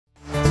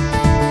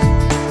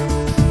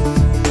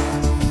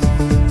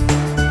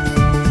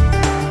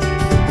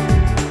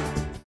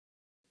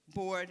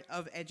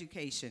of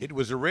Education. It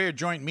was a rare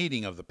joint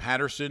meeting of the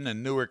Paterson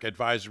and Newark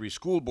Advisory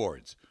School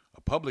Boards,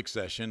 a public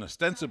session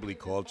ostensibly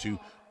called to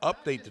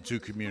update the two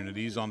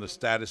communities on the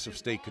status of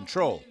state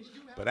control,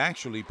 but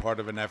actually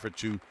part of an effort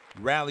to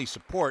rally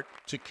support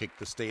to kick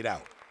the state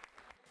out.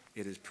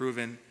 It has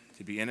proven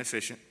to be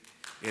inefficient.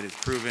 It has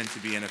proven to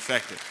be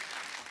ineffective.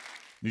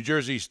 New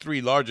Jersey's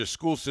three largest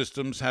school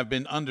systems have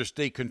been under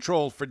state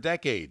control for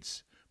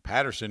decades.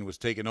 Paterson was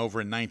taken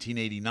over in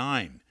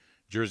 1989,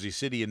 Jersey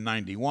City in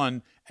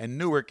 91, and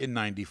Newark in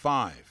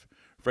 95.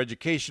 For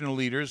educational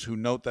leaders who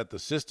note that the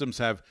systems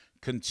have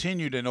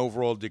continued an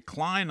overall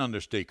decline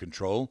under state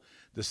control,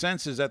 the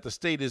sense is that the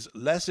state is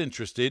less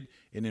interested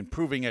in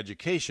improving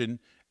education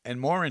and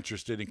more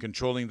interested in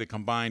controlling the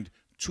combined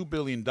 $2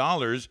 billion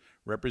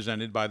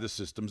represented by the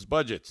system's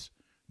budgets.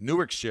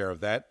 Newark's share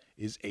of that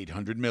is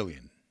 $800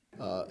 million.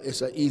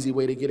 It's an easy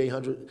way to get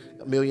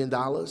 $800 million,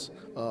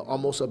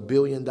 almost $1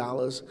 billion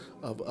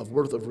of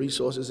worth of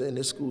resources in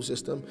this school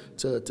system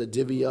to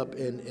divvy up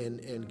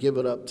and give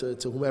it up to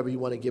whomever you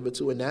want to give it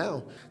to. And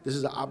now this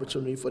is an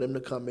opportunity for them to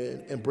come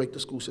in and break the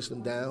school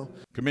system down.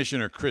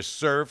 Commissioner Chris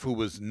Cerf, who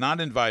was not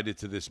invited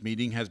to this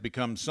meeting, has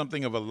become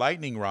something of a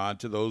lightning rod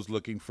to those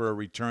looking for a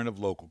return of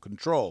local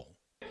control.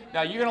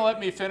 Now you're going to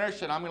let me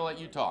finish and I'm going to let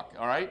you talk,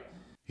 all right?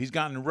 He's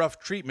gotten rough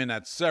treatment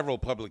at several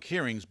public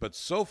hearings, but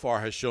so far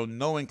has shown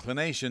no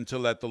inclination to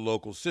let the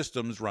local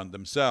systems run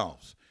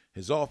themselves.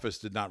 His office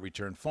did not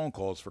return phone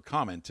calls for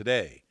comment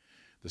today.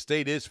 The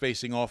state is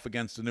facing off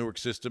against the Newark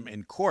system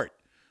in court.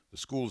 The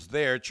schools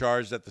there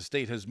charge that the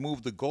state has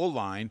moved the goal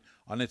line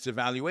on its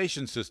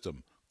evaluation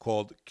system,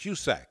 called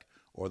QSAC,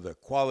 or the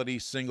Quality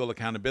Single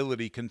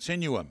Accountability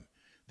Continuum.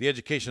 The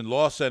Education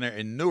Law Center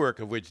in Newark,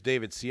 of which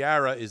David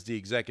Sierra is the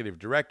executive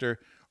director,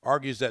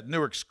 argues that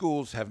Newark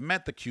schools have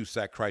met the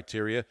QSAC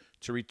criteria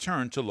to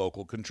return to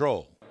local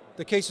control.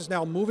 The case is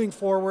now moving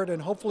forward,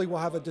 and hopefully we'll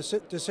have a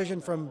decision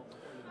from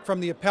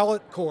the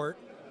appellate court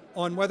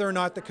on whether or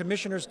not the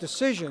commissioner's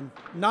decision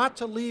not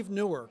to leave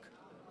Newark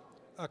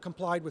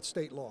complied with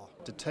state law.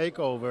 The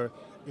takeover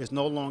is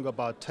no longer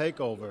about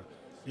takeover,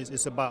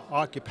 it's about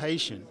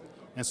occupation.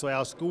 And so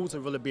our schools are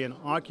really being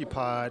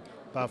occupied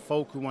by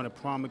folk who want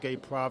to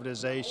promulgate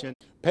privatization.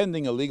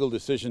 Pending a legal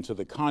decision to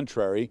the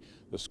contrary,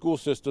 the school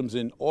systems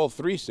in all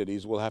three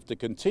cities will have to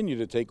continue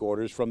to take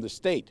orders from the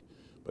state.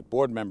 But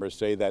board members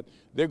say that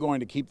they're going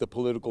to keep the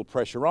political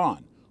pressure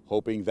on,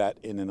 hoping that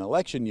in an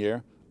election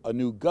year, a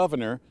new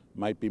governor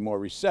might be more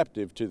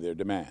receptive to their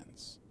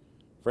demands.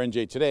 For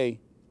NJ Today,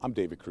 I'm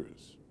David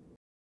Cruz.